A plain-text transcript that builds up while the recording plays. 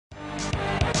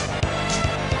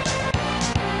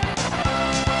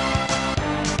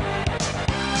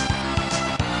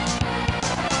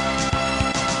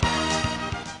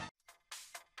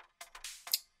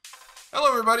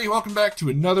everybody, welcome back to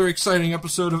another exciting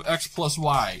episode of X plus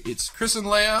Y. It's Chris and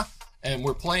Leia, and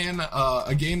we're playing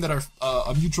a game that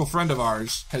a mutual friend of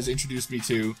ours has introduced me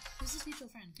to. Who's this mutual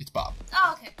friend? It's Bob.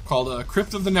 Oh, okay. Called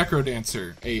Crypt of the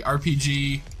Necrodancer, a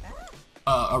RPG,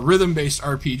 a rhythm-based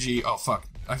RPG. Oh, fuck.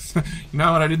 You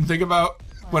know what I didn't think about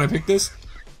when I picked this?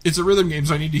 It's a rhythm game,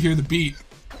 so I need to hear the beat,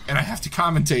 and I have to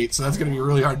commentate, so that's going to be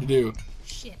really hard to do.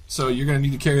 Shit. So you're going to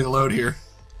need to carry the load here.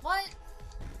 What?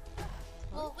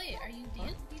 Well, wait, are you Dan?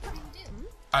 What are you trying to do?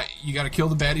 You gotta kill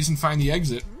the baddies and find the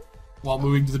exit while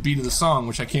moving to the beat of the song,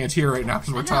 which I can't hear right now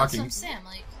because we're talking. So I'm saying,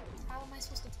 like, how am I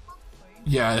supposed to talk for you?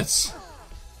 Yeah, this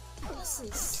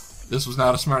was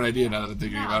not a smart idea now that I'm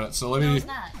thinking about it. So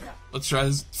let's try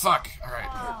this. Fuck. All right.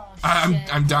 Oh,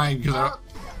 I'm dying because I don't.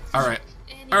 All right.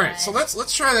 Anyway. All right. So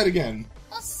let's try that again.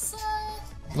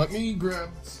 Let me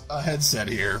grab a headset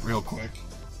here real quick.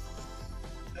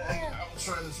 I'll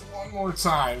try this one more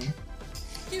time.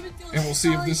 And we'll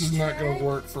see if this is not going to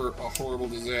work for a horrible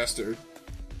disaster.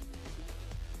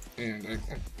 And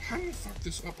how do you fuck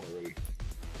this up already?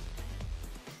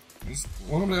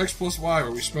 Welcome to X plus Y,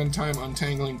 where we spend time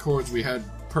untangling cords we had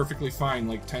perfectly fine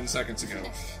like 10 seconds ago.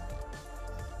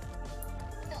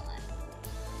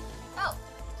 Oh!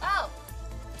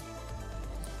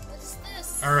 What's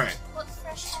this? Alright. What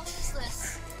fresh hell is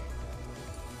this?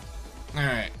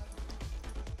 Alright.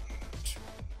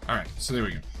 Alright, so there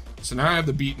we go. So now I have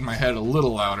the beat in my head a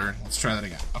little louder. Let's try that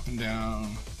again. Up and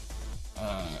down.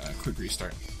 Quick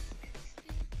restart.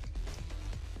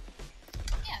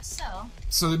 Yeah, so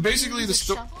basically the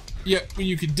shovel? Yeah, well,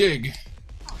 you could dig.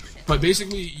 Oh, shit. But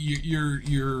basically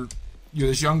you're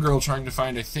this young girl trying to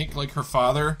find, I think, like her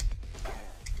father.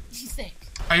 You think?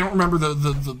 I don't remember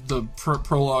the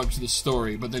prologue to the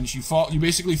story, but then you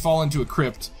basically fall into a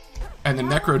crypt, and the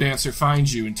Necrodancer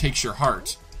finds you and takes your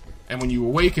heart. And when you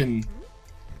awaken,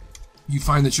 you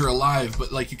find that you're alive,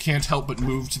 but like you can't help but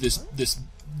move to the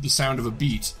sound of a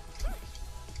beat,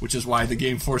 which is why the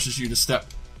game forces you to step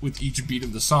with each beat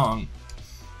of the song.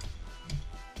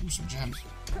 Ooh, some gems.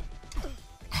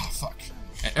 Oh fuck!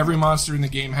 And every monster in the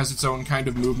game has its own kind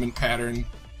of movement pattern.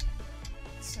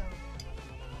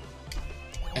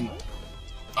 And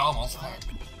almost.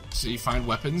 So you find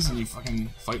weapons and you fucking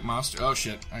fight monsters. Oh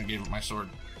shit! I gave up my sword.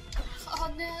 Oh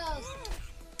no!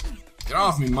 Get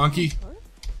off me, monkey!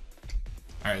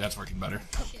 Alright, that's working better.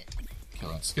 Shit.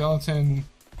 Kill that skeleton.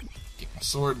 Get my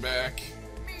sword back.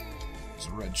 There's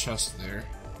a red chest there.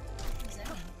 What does that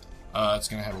mean? It's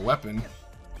gonna have a weapon.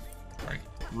 Alright,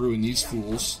 ruin these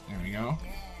fools. There we go.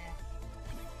 Yeah.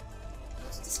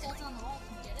 What's the skeleton on the wall?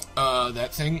 Can you get it?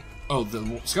 That thing. Oh,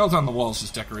 the skeleton on the wall is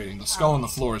just decorating. The skull on the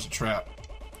floor is a trap.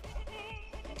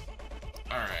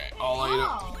 Alright, all items.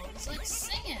 Oh, it's like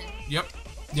singing. Yep.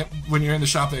 When you're in the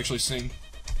shop, they actually sing.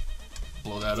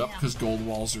 Blow that up because gold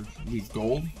walls leave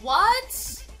gold.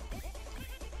 What?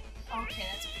 Okay,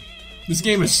 that's pretty. This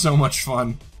game is so much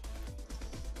fun.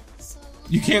 So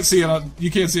You can't see it. You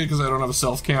can't see it because I don't have a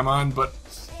self cam on, but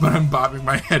I'm bobbing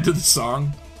my head to the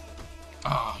song.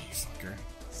 Ah, you fucker!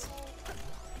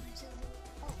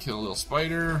 Kill a little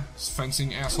spider. This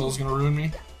fencing asshole's gonna ruin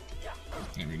me.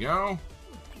 There we go.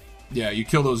 Yeah, you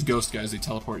kill those ghost guys. They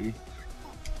teleport you.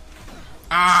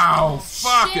 Ow!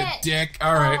 Fuck shit. a dick!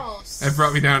 Alright. Oh, That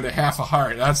brought me down to half a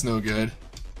heart. That's no good.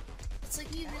 It's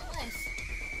like me in real life.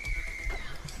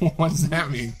 What does that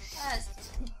mean?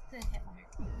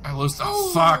 I lost. Oh,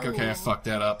 Ooh. fuck! Okay, I fucked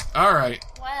that up. Alright.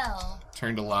 Well.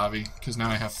 Turn to lobby, because now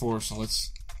I have 4, so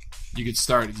let's... You get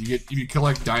started. If you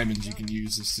collect diamonds, you can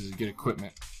use this to get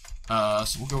equipment.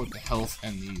 So we'll go with the health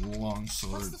and the long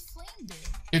sword. What's the flame do?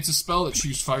 It's a spell that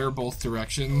shoots fire both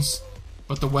directions,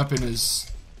 but the weapon is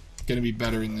gonna be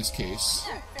better in this case.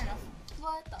 Fair enough.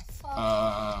 What the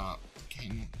fuck?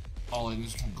 Okay, all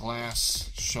items from glass,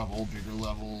 shovel, bigger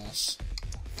levels.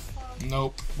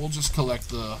 Nope, we'll just collect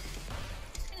the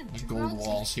gold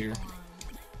walls here.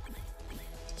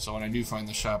 So when I do find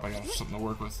the shop, I got something to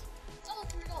work with. Oh,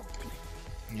 3 gold.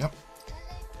 Yep.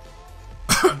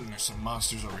 There's some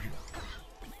monsters over here.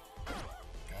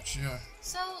 Gotcha.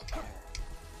 So?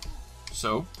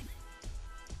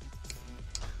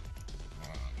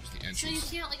 There's the entrance. So you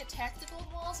can't like attack the gold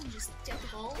walls and just get the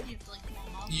gold? You have to like blow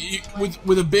them up?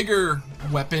 With a bigger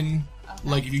weapon,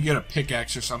 like if you get a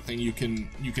pickaxe or something, you can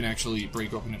actually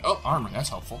break open it. Oh, armor, that's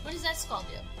helpful. What does that skull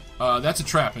do? That's a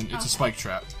trap, and it's a spike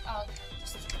trap. Oh, okay.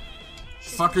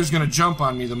 Fucker's gonna jump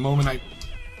on me the moment I...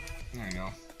 There you go.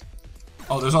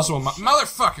 Oh, there's also a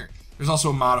motherfucker! There's also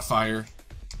a modifier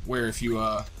where if you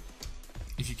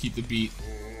keep the beat...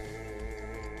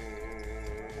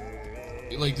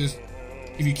 Like, there's...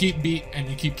 If you keep beat and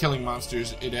you keep killing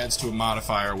monsters, it adds to a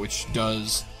modifier which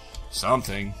does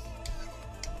something.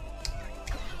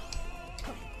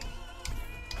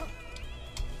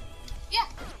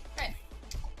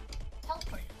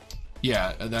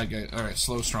 Yeah, that guy. Alright,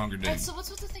 slow, stronger dig. So what's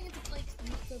with the thing with, like,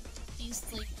 these,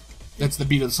 like... That's the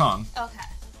beat of the song. Okay.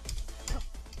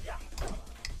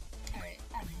 Alright,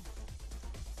 I mean...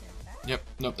 Yep,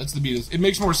 nope, that's the beat. It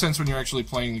makes more sense when you're actually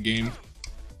playing the game.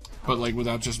 But, like, with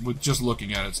just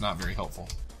looking at it, it's not very helpful.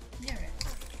 You're right.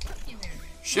 You're right.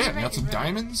 Shit, You're got right, some you're right.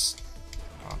 diamonds.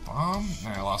 A bomb.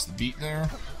 I lost the beat there.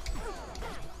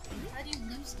 How do you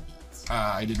lose the beats?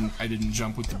 I didn't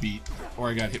jump with the beat, or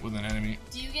I got hit with an enemy.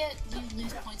 Do you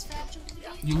lose points for not jumping the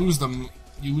beat? You lose them.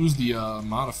 You lose the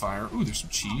modifier. Ooh, there's some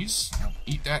cheese.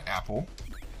 Eat that apple.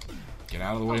 Get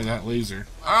out of the way of that laser.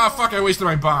 Ah, fuck! I wasted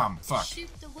my bomb. Fuck. Shoot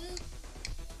the woo.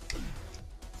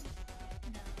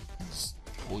 There's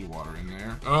holy water in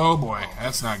there. Oh boy,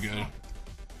 that's not good.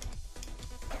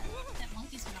 That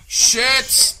monkey's gonna fuck Shit! that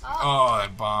shit up. Oh,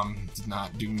 that bomb did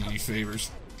not do me any favors.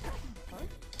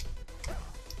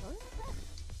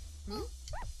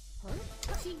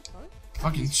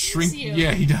 Fucking shrink. you.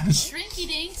 Yeah, he does. Shrinky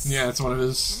dinks. Yeah, that's one of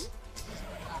his.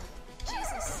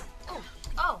 Jesus.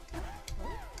 Oh.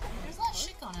 There's a lot of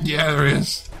shit going on. Yeah, there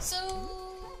is. So,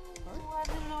 I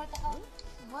don't know what the hell.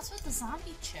 What's with the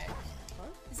zombie chick?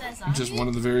 Is that a zombie? Just one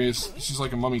of the various. She's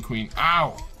like a mummy queen.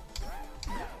 Ow!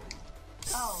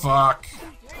 Oh. Fuck.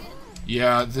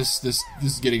 Yeah, this is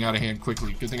getting out of hand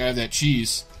quickly. Good thing I have that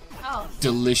cheese. Oh.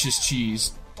 Delicious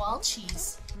cheese. Wild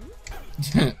cheese.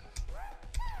 It's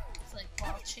like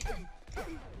wild chicken.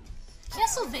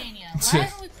 Castlevania. Why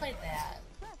haven't we played that?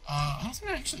 I don't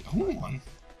think I actually own one.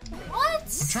 What?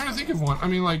 I'm trying to think of one. I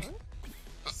mean, like,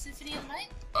 Symphony of the Night?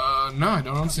 no, I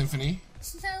don't own Symphony.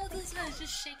 No, this guy's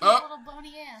just shaking Oh. a little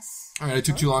bony ass. Alright, it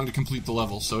took too long to complete the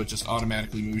level, so it just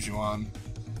automatically moves you on.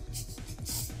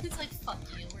 It's like, fuck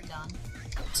you, we're done.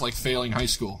 It's like failing high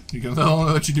school. They'll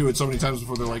only let you do it so many times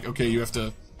before they're like, okay, you have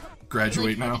to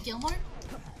graduate like, now. Happy Gilmore?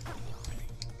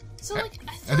 So, like,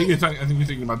 I think you're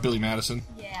thinking about Billy Madison.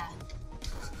 Yeah.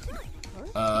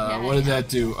 What did that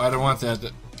do? I don't want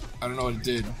that. I don't know what it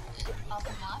did. Up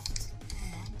and left?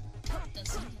 Does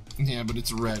seem Yeah, but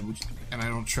it's red, and I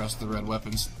don't trust the red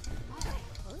weapons.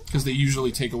 Because they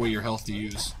usually take away your health to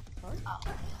use. Oh.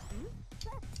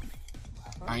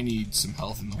 I need some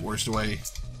health in the worst way.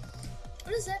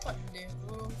 What does that button do?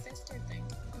 The little fast forward thing.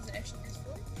 Does it actually fast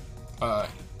forward?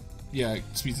 Yeah, it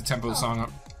speeds the tempo of the song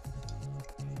up.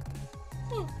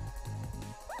 Why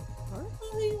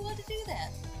do you want to do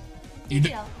that?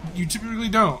 You typically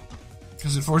don't.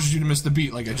 Because it forces you to miss the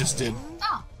beat like I just did.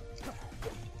 Oh.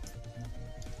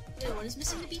 Wait, what does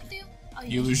missing the beat do? Oh,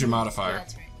 You lose your modifier. Yeah,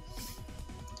 that's right.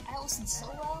 I listen so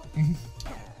well.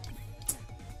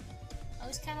 I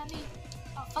was kind of neat.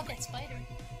 Oh, fuck that spider.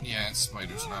 Yeah, that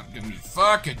spider's not gonna be.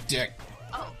 Fuck a dick.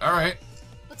 Oh. Alright.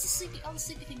 What's the sleepy? Oh, the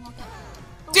sleepy thing woke up.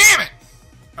 Oh, Damn it!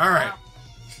 Alright. wow.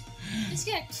 He's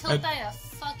got killed by a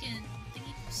fucking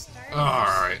thingy from Star Wars.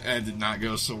 Alright, that did not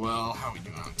go so well. How we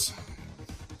doing?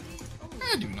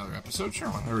 Do another episode, sure,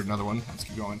 or another one. Let's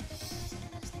keep going.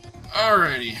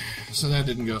 Alrighty, so that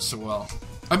didn't go so well.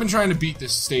 I've been trying to beat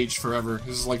this stage forever.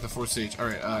 This is like the 4th stage.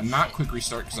 Alright, not quick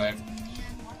restart because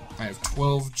I have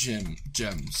 12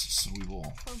 gems, so we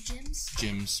will. 12 gems?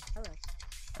 Gems.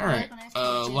 Alright,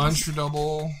 lunge for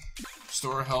double,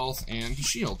 store health, and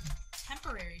shield.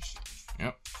 Temporary shield.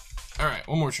 Yep. Alright,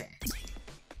 one more try.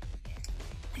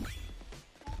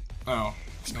 Oh,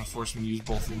 it's gonna force me to use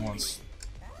both at once.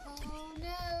 Oh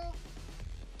no.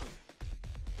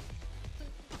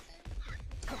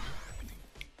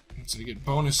 So I get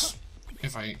bonus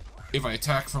if I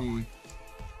attack from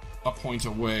a point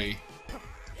away.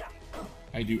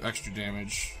 I do extra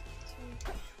damage.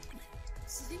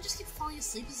 So they just keep falling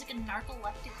asleep as like a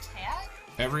narcoleptic cat?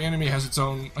 Every enemy has its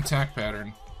own attack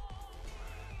pattern.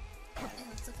 Yeah,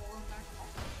 it's like a little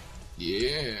narcoleptic.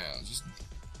 Yeah, just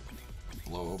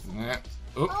blow open that.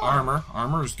 Oh, armor.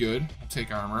 Armor is good. I'll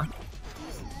take armor.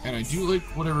 And I do like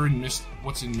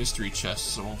what's in mystery chests,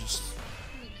 so we'll just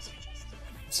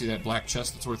see that black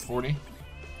chest that's worth 40.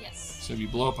 Yes. So if you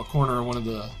blow up a corner in one of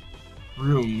the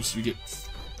rooms, you get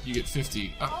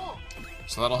 50. Oh.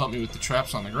 So that'll help me with the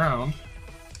traps on the ground.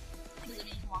 Does it mean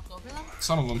you can walk over them?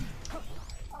 Some of them.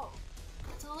 Oh.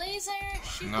 It's a laser!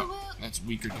 Shoot the No, wheel! that's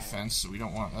weaker defense, so we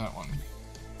don't want that one.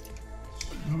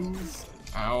 Move.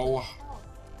 Ow.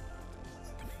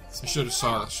 I should have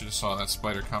saw that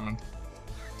spider coming.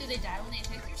 Do they die when they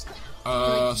attack you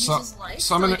or something?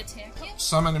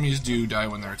 Some enemies do die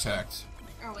when they're attacked.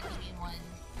 Or what do you mean when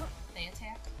they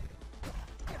attack?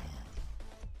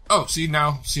 Oh, see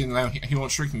now he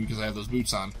won't shrink me because I have those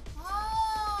boots on.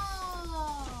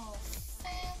 Oh,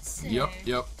 fancy.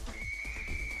 Yep.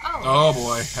 Oh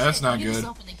boy, that's not you good. just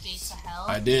opened the gates of hell.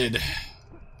 I did.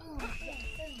 Boom, boom,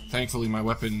 boom. Thankfully, my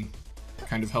weapon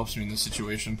kind of helps me in this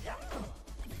situation.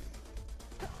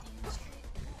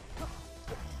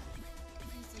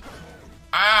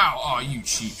 Ow! Oh, you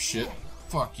cheap shit.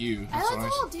 Fuck you. I like the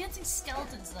little dancing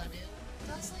skeletons though, dude.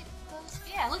 Those like those.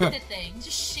 Yeah, look at the thing,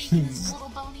 just shaking his little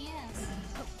bony ass.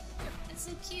 It's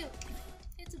so cute.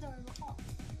 It's adorable. Oh.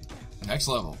 Next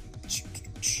level. Put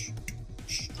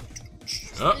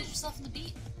yourself in the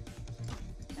beat.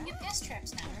 You can get past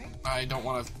traps now, right? I don't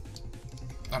want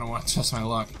to test my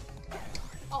luck.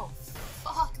 Oh,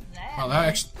 fuck that. Oh, that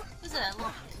actually. What is that? A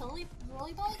little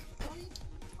rolly bug?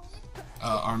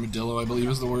 Armadillo, I believe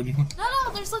is the word. No,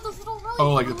 there's like those little rolly.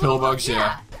 Oh, like the pill bugs,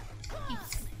 yeah. You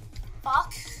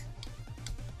fuck.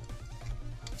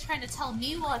 Trying to tell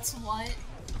me what's what.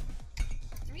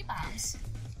 3 bombs.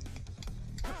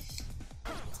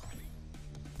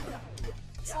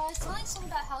 So I was telling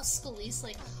someone about how Scalise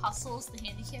like hustles the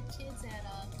handicapped kids at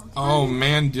Pokemon. Oh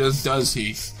man, does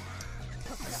he?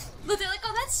 But they're like,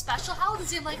 oh, that's special. How old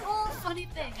is he? I'm like, oh, funny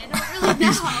thing. I don't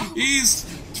really know. He's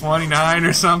 29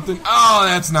 or something. Oh,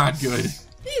 that's not good.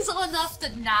 He's old enough to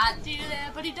not do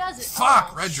that, but he does it. Fuck,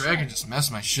 oh, Red Dragon just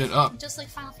messed my shit up. Just like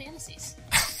Final Fantasies.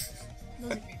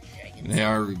 Those are Ruby Dragons. They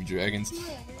are Ruby Dragons.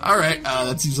 Yeah, Alright,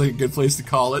 that seems like a good place to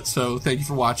call it, so thank you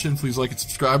for watching. Please like and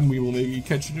subscribe, and we will maybe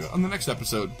catch you on the next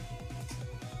episode.